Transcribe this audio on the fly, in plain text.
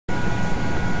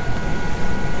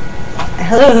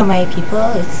Hello my people,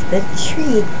 it's the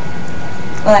tree.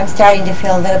 Well, I'm starting to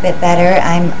feel a little bit better.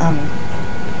 I'm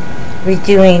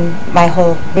redoing my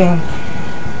whole room,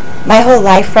 my whole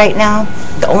life right now.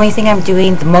 The only thing I'm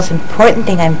doing, the most important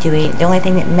thing I'm doing, the only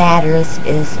thing that matters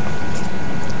is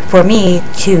for me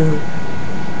to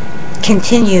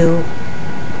continue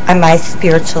on my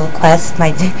spiritual quest,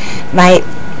 to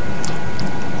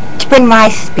bring my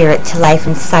spirit to life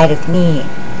inside of me,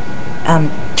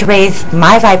 to raise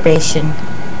my vibration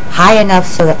high enough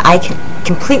so that I can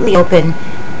completely open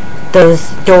those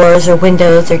doors or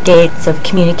windows or gates of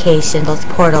communication, those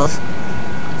portals,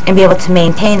 and be able to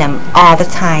maintain them all the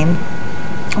time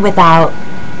without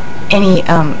any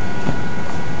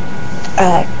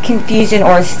confusion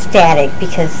or static,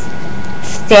 because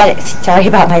static, sorry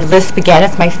about my lisp again,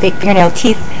 it's my fake fingernail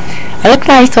teeth. I look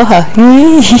nice,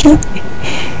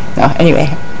 No,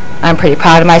 anyway, I'm pretty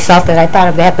proud of myself that I thought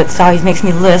of that, but it always makes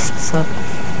me lisp, so,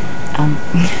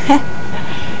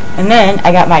 and then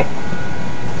I got my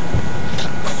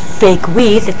fake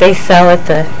weed that they sell at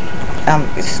the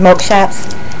smoke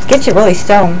shops. Get you really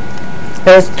stoned.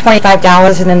 There's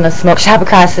 $25, and then the smoke shop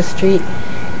across the street,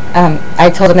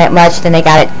 I told them that much, then they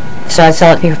got it, started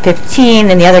selling it to me for $15,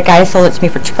 and the other guy sold it to me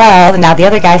for $12, and now the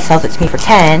other guy sells it to me for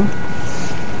 $10.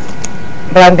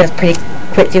 But I'm going to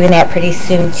quit doing that pretty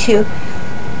soon too.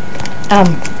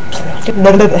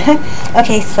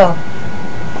 Okay, so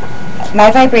my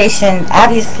vibration,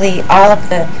 obviously all of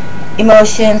the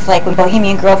emotions, like when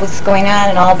Bohemian Grove was going on,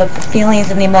 and all the feelings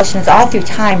and the emotions all through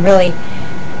time, really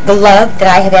the love that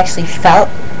I have actually felt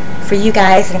for you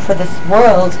guys and for this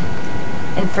world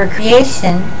and for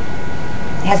creation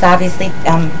has obviously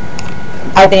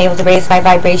I've been able to raise my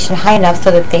vibration high enough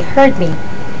so that they heard me.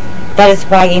 That is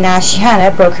why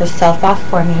Inashiana broke herself off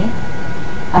for me,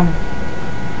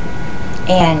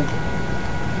 and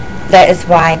that is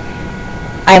why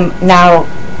I'm now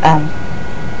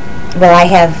well, I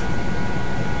have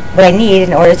what I need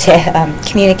in order to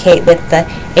communicate with the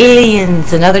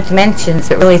aliens and other dimensions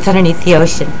that really is underneath the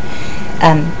ocean.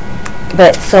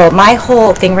 But so my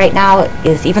whole thing right now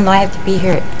is, even though I have to be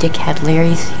here at Dickhead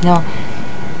Larry's,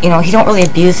 you know, he don't really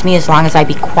abuse me as long as I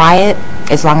be quiet,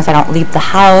 as long as I don't leave the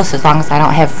house, as long as I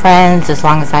don't have friends, as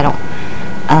long as I don't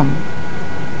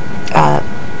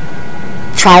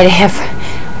try to have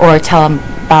or tell him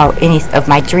about any of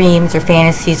my dreams or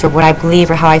fantasies or what I believe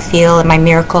or how I feel and my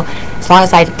miracle. As long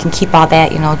as I can keep all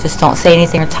that, just don't say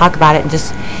anything or talk about it and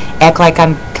just act like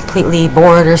I'm completely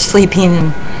bored or sleeping.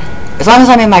 And as long as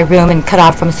I'm in my room and cut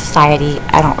off from society,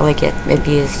 I don't really get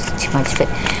abused too much. But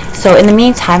so in the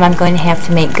meantime, I'm going to have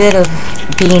to make good of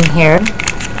being here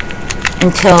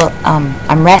until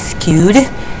I'm rescued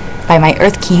by my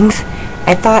Earth Kings.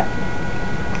 I thought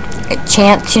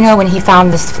Chance, when he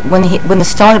found this, when the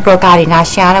stone broke out in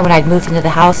Ashiana, when I'd moved into the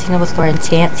house, with Lauren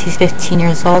Chance, he's 15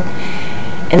 years old,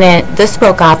 and then this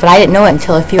broke off, but I didn't know it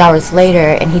until a few hours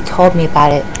later, and he told me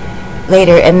about it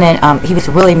later, and then he was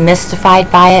really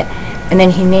mystified by it, and then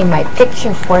he named my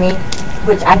picture for me,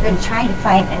 which I've been trying to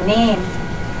find a name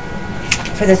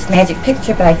for this magic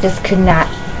picture, but I just could not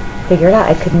figure it out.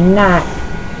 I could not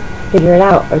figure it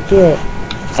out or do it.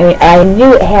 I mean, I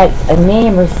knew it had a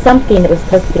name or something that was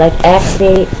supposed to be like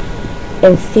activate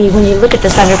and see. When you look at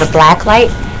this under the black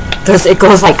light, it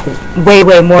goes like way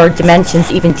more dimensions,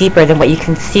 even deeper than what you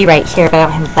can see right here, but I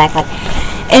don't have a black light.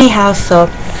 Anyhow, so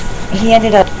he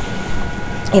ended up,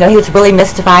 he was really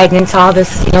mystified and into all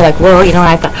this, like, whoa, and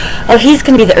I thought, oh, he's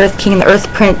going to be the Earth King and the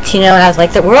Earth Prince, and I was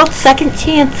like, the world's second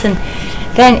chance. And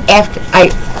then after I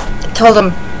told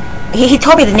him, he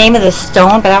told me the name of the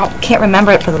stone, but I can't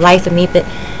remember it for the life of me. But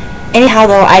anyhow,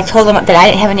 though, I told him that I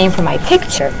didn't have a name for my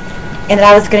picture, and that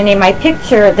I was going to name my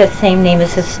picture the same name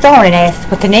as his stone. And I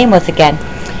asked what the name was again,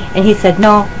 and he said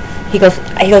no. He goes,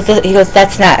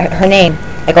 that's not her name.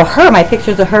 I go, her? My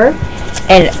picture's of her,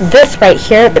 and this right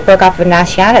here that broke off of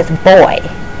Nashiana is boy.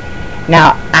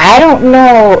 Now I don't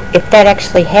know if that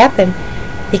actually happened,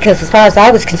 because as far as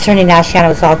I was concerned, Nashiana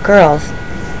was all girls,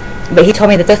 but he told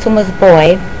me that this one was a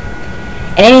boy.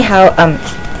 And anyhow,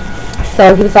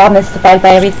 so he was all mystified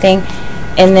by everything,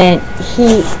 and then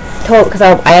he told, because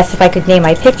I asked if I could name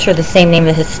my picture the same name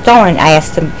as his stone, and I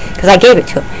asked him, because I gave it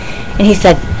to him, and he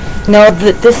said, no,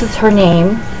 this is her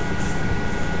name,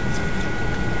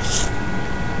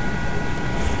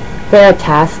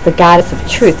 Veritas, the goddess of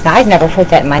truth. Now, I'd never heard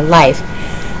that in my life.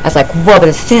 I was like, whoa, but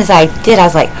as soon as I did, I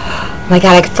was like, oh my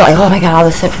God, I could feel like, oh my God, all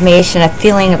this information, a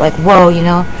feeling of like, whoa,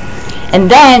 And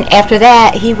then, after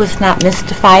that, he was not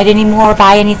mystified anymore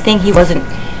by anything. He wasn't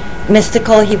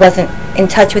mystical. He wasn't in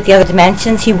touch with the other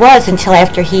dimensions. He was until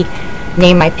after he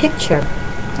named my picture.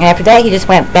 And after that, he just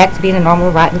went back to being a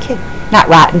normal rotten kid. Not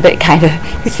rotten, but kind of.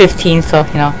 He's 15, so,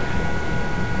 you know.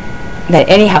 But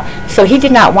anyhow, so he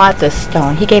did not want this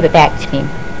stone. He gave it back to me.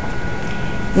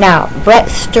 Now, Brett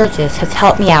Sturgis has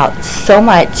helped me out so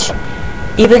much.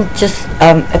 Even just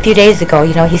a few days ago,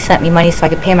 you know, he sent me money so I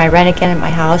could pay my rent again at my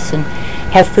house and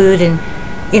have food and,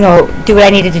 you know, do what I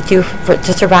needed to do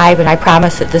to survive. And I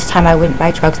promised that this time I wouldn't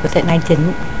buy drugs with it, and I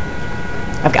didn't.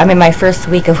 I'm in my first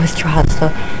week of withdrawal,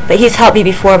 so. But he's helped me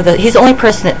before. He's the only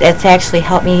person that's actually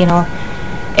helped me, you know.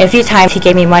 And a few times he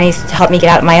gave me money to help me get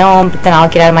out of my own, but then I'll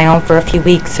get out of my own for a few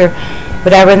weeks or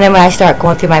whatever. And then when I start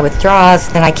going through my withdrawals,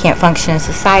 then I can't function in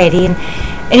society. And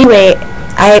anyway,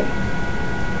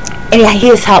 he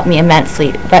has helped me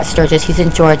immensely. Brett Sturgis, he's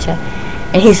in Georgia,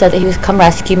 and he said that he would come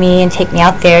rescue me and take me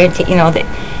out there, and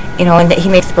and that he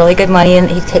makes really good money, and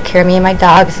he'd take care of me and my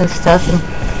dogs and stuff. And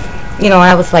you know,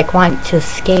 I was like wanting to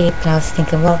escape, and I was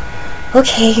thinking, well,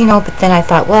 okay, you know. But then I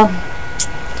thought, well,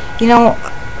 you know,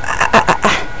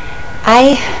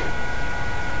 I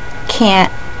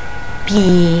can't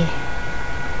be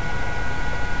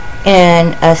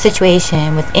in a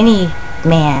situation with any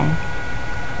man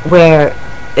where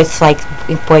it's like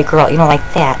boy girl, you know,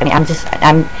 like that. I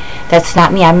mean, that's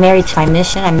not me. I'm married to my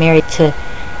mission. I'm married to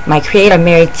my creator. I'm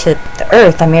married to the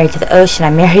earth. I'm married to the ocean.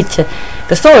 I'm married to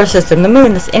the solar system, the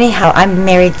moon. Anyhow, I'm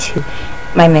married to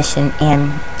my mission,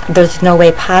 and there's no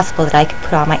way possible that I could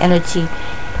put all my energy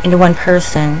into one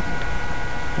person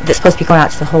that's supposed to be going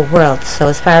out to the whole world. So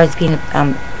as far as being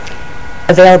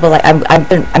available, like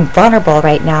I'm vulnerable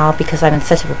right now because I'm in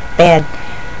such a bad.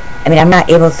 I mean, I'm not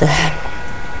able to.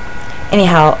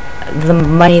 Anyhow, the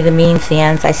money, the means, the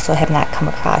ends, I still have not come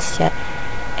across yet.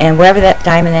 And wherever that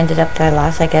diamond ended up that I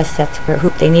lost, I guess that's where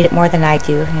they need it more than I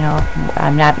do. You know,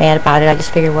 I'm not mad about it. I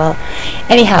just figure, well,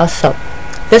 anyhow. So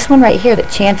this one right here that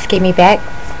Chance gave me back,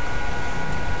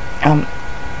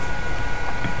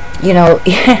 you know,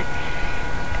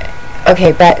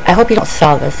 okay, but I hope you don't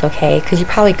sell this, okay? Because you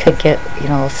probably could get, you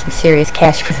know, some serious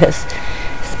cash for this,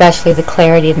 especially the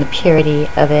clarity and the purity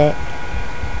of it.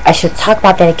 I should talk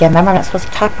about that again. Remember, I'm not supposed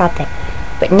to talk about that.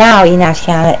 But now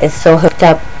Inashiana is so hooked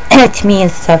up to me and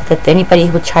stuff that anybody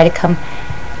who would try to come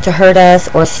to hurt us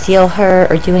or steal her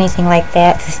or do anything like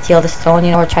that, to steal the stone, you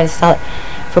know, or try to sell it,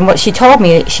 from what she told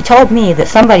me that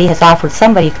somebody has offered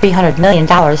somebody $300 million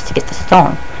to get the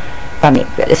stone from me.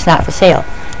 It's not for sale.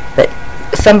 But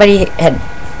somebody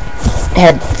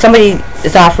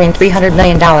is offering $300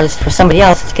 million for somebody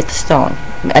else to get the stone,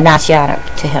 Inashiana,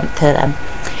 to them.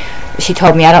 She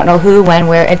told me, I don't know who, when,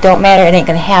 where, it don't matter, it ain't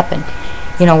going to happen.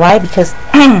 You know why? Because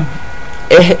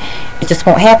it just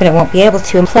won't happen, it won't be able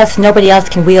to, and plus nobody else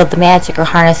can wield the magic or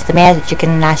harness the magic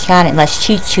in Nashiana unless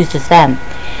she chooses them.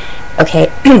 Okay,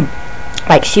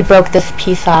 like she broke this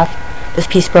piece off, this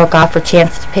piece broke off for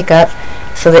Chance to pick up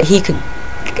so that he could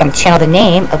channel the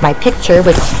name of my picture,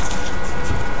 which,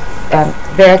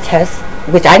 Veritas,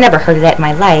 which I never heard of that in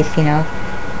my life, you know.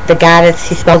 The goddess,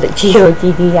 he spelled it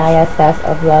G-O-D-D-I-S-S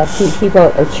of love. He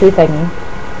wrote, or truth, I mean.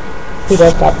 He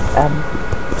wrote that,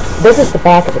 this is the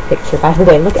back of the picture, by the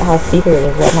way. Look at how secret it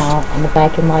is right now on the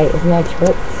black and white. Isn't that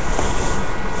true?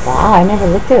 Wow, I never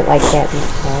looked at it like that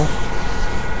before.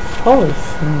 Holy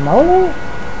smoly.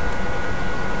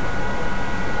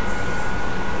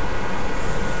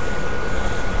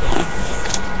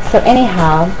 So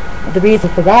anyhow, the reason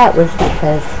for that was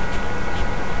because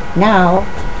now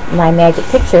my magic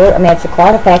picture, a magic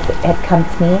artifact that had come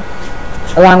to me,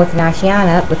 along with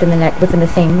Nashiana, within the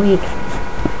same week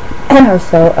or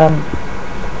so,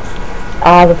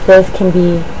 all of this can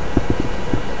be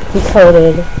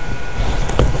decoded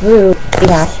through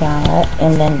Nashiana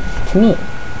and then to me,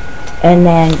 and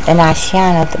then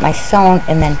Nashiana, my stone,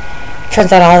 and then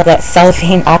turns out all of that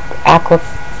cellophane,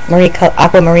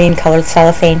 aquamarine colored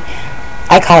cellophane,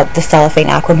 I call it the cellophane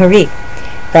aquamarine,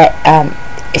 but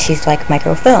she's like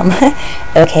microfilm.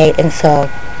 Okay, and so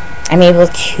I'm able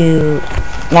to,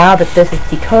 now that this is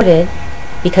decoded,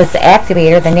 because the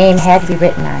activator, the name had to be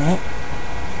written on it,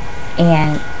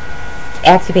 and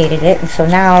activated it, and so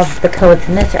now the codes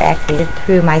in this are activated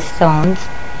through my stones.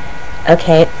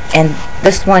 Okay, and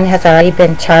this one has already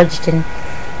been charged and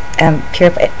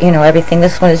purified, you know, everything.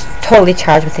 This one is totally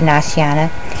charged with the Nashiana.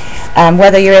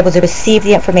 Whether you're able to receive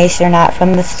the information or not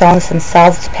from the stones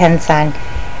themselves depends on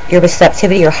your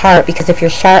receptivity, your heart, because if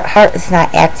your heart is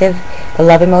not active, the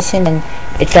love emotion, then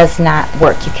it does not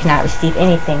work. You cannot receive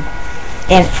anything.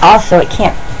 And also, you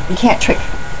can't trick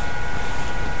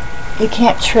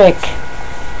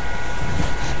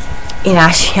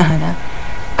Inashiana,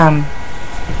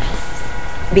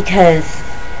 because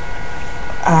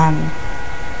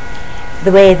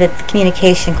the way that the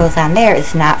communication goes on there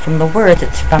is not from the words,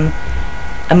 it's from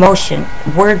emotion.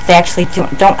 Words actually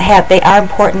don't have, they are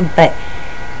important, but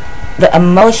the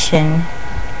emotion,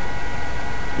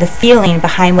 the feeling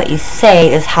behind what you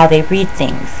say is how they read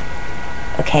things,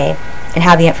 okay, and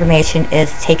how the information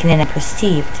is taken in and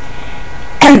perceived.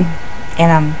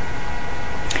 And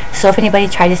so if anybody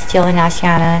tried to steal an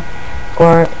Ashiana,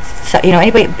 or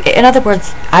anybody, in other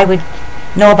words, I would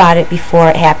know about it before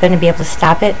it happened and be able to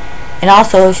stop it. And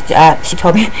also, she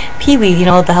told me, Pee-wee,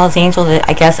 the Hells Angel,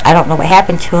 I guess, I don't know what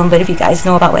happened to him, but if you guys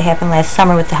know about what happened last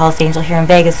summer with the Hells Angel here in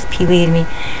Vegas, Pee-wee and me,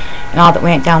 and all that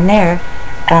went down there,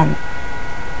 in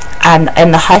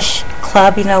the Hush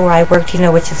Club, where I worked,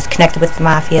 which is connected with the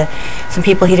Mafia, some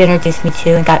people he'd introduced me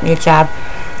to and got me a job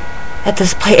at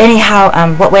this place.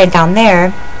 Anyhow, what went down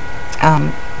there,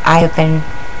 I have been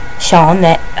shown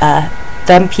that,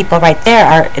 them people right there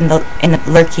are in the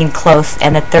lurking close,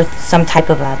 and that there's some type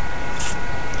of a,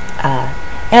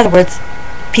 in other words,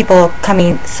 people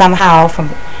coming somehow from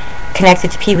connected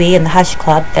to Pee-wee and the Hush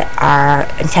Club that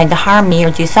intend to harm me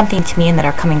or do something to me, and that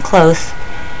are coming close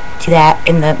to that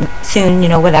in the soon,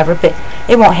 whatever. But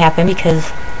it won't happen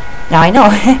because now I know,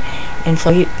 and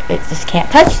so it just can't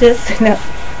touch this.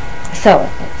 So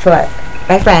for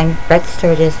my friend Brett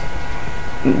Sturgis,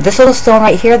 this little stone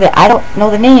right here that I don't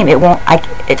know the name, it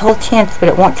holds chance, but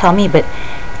it won't tell me, but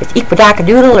it's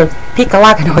Equidockadoodle or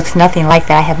Pikalaka, no, it's nothing like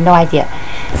that, I have no idea.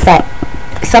 But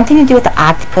something to do with the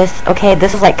octopus, okay,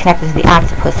 this is like connected to the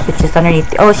octopus, which is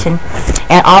underneath the ocean,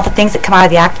 and all the things that come out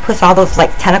of the octopus, all those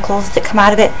like tentacles that come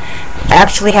out of it,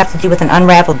 actually have to do with an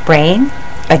unraveled brain,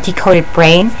 a decoded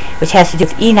brain, which has to do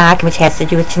with Enoch, which has to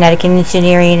do with genetic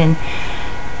engineering and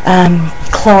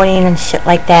cloning and shit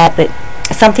like that. But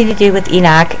something to do with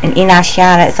Enoch, and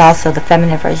Enochiana is also the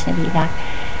feminine version of Enoch.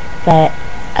 But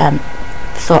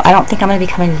so I don't think I'm going to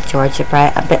be coming to Georgia,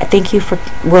 Brett, but thank you for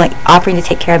offering to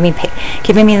take care of me,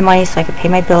 giving me the money so I could pay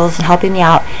my bills, and helping me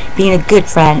out, being a good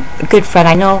friend.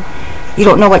 I know you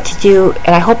don't know what to do,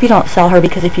 and I hope you don't sell her,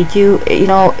 because if you do,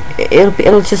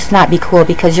 it'll just not be cool,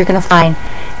 because you're going to find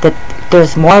that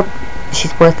there's more,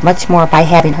 she's worth much more by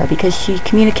having her, because she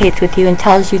communicates with you and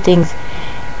tells you things.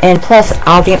 And plus,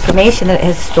 all the information that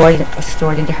is stored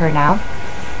into her now,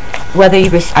 whether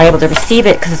you are able to receive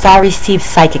it, because it's all received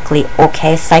psychically,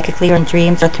 okay? Psychically, or in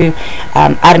dreams, or through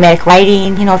automatic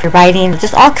writing, if you're writing,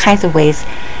 just all kinds of ways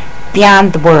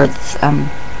beyond the words.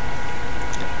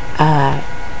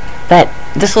 But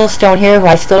this little stone here, who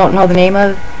I still don't know the name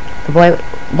of, the boy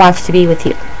wants to be with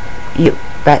you,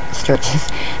 Brett Sturgis,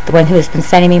 the one who has been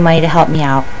sending me money to help me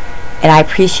out. And I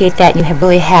appreciate that. And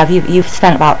you've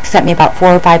sent me about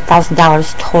 $4,000 or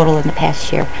 $5,000 total in the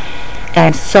past year, and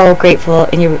I'm so grateful.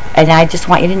 And I just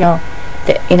want you to know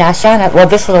that in Ashana, well,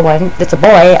 this little one, that's a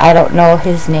boy, I don't know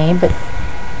his name, but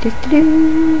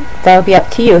that'll be up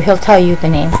to you. He'll tell you the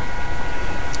name.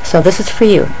 So this is for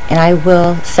you, and I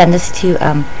will send this to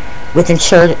with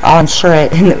insured. I'll insure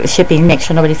it in shipping, make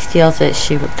sure nobody steals it.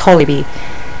 She will totally be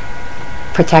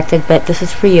protected. But this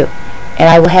is for you. And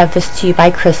I will have this to you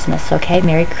by Christmas, okay?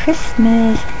 Merry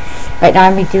Christmas. Right now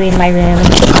I'm redoing my room and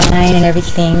design and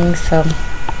everything, so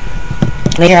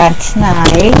later on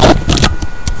tonight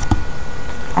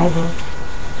I will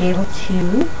be able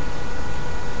to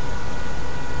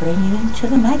bring you into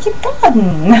the magic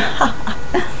garden.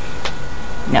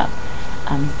 No.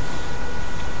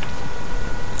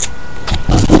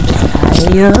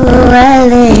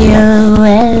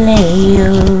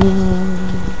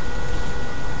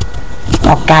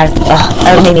 Oh God,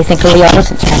 that made me think of Leo. I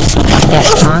wasn't trying to sing that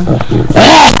song.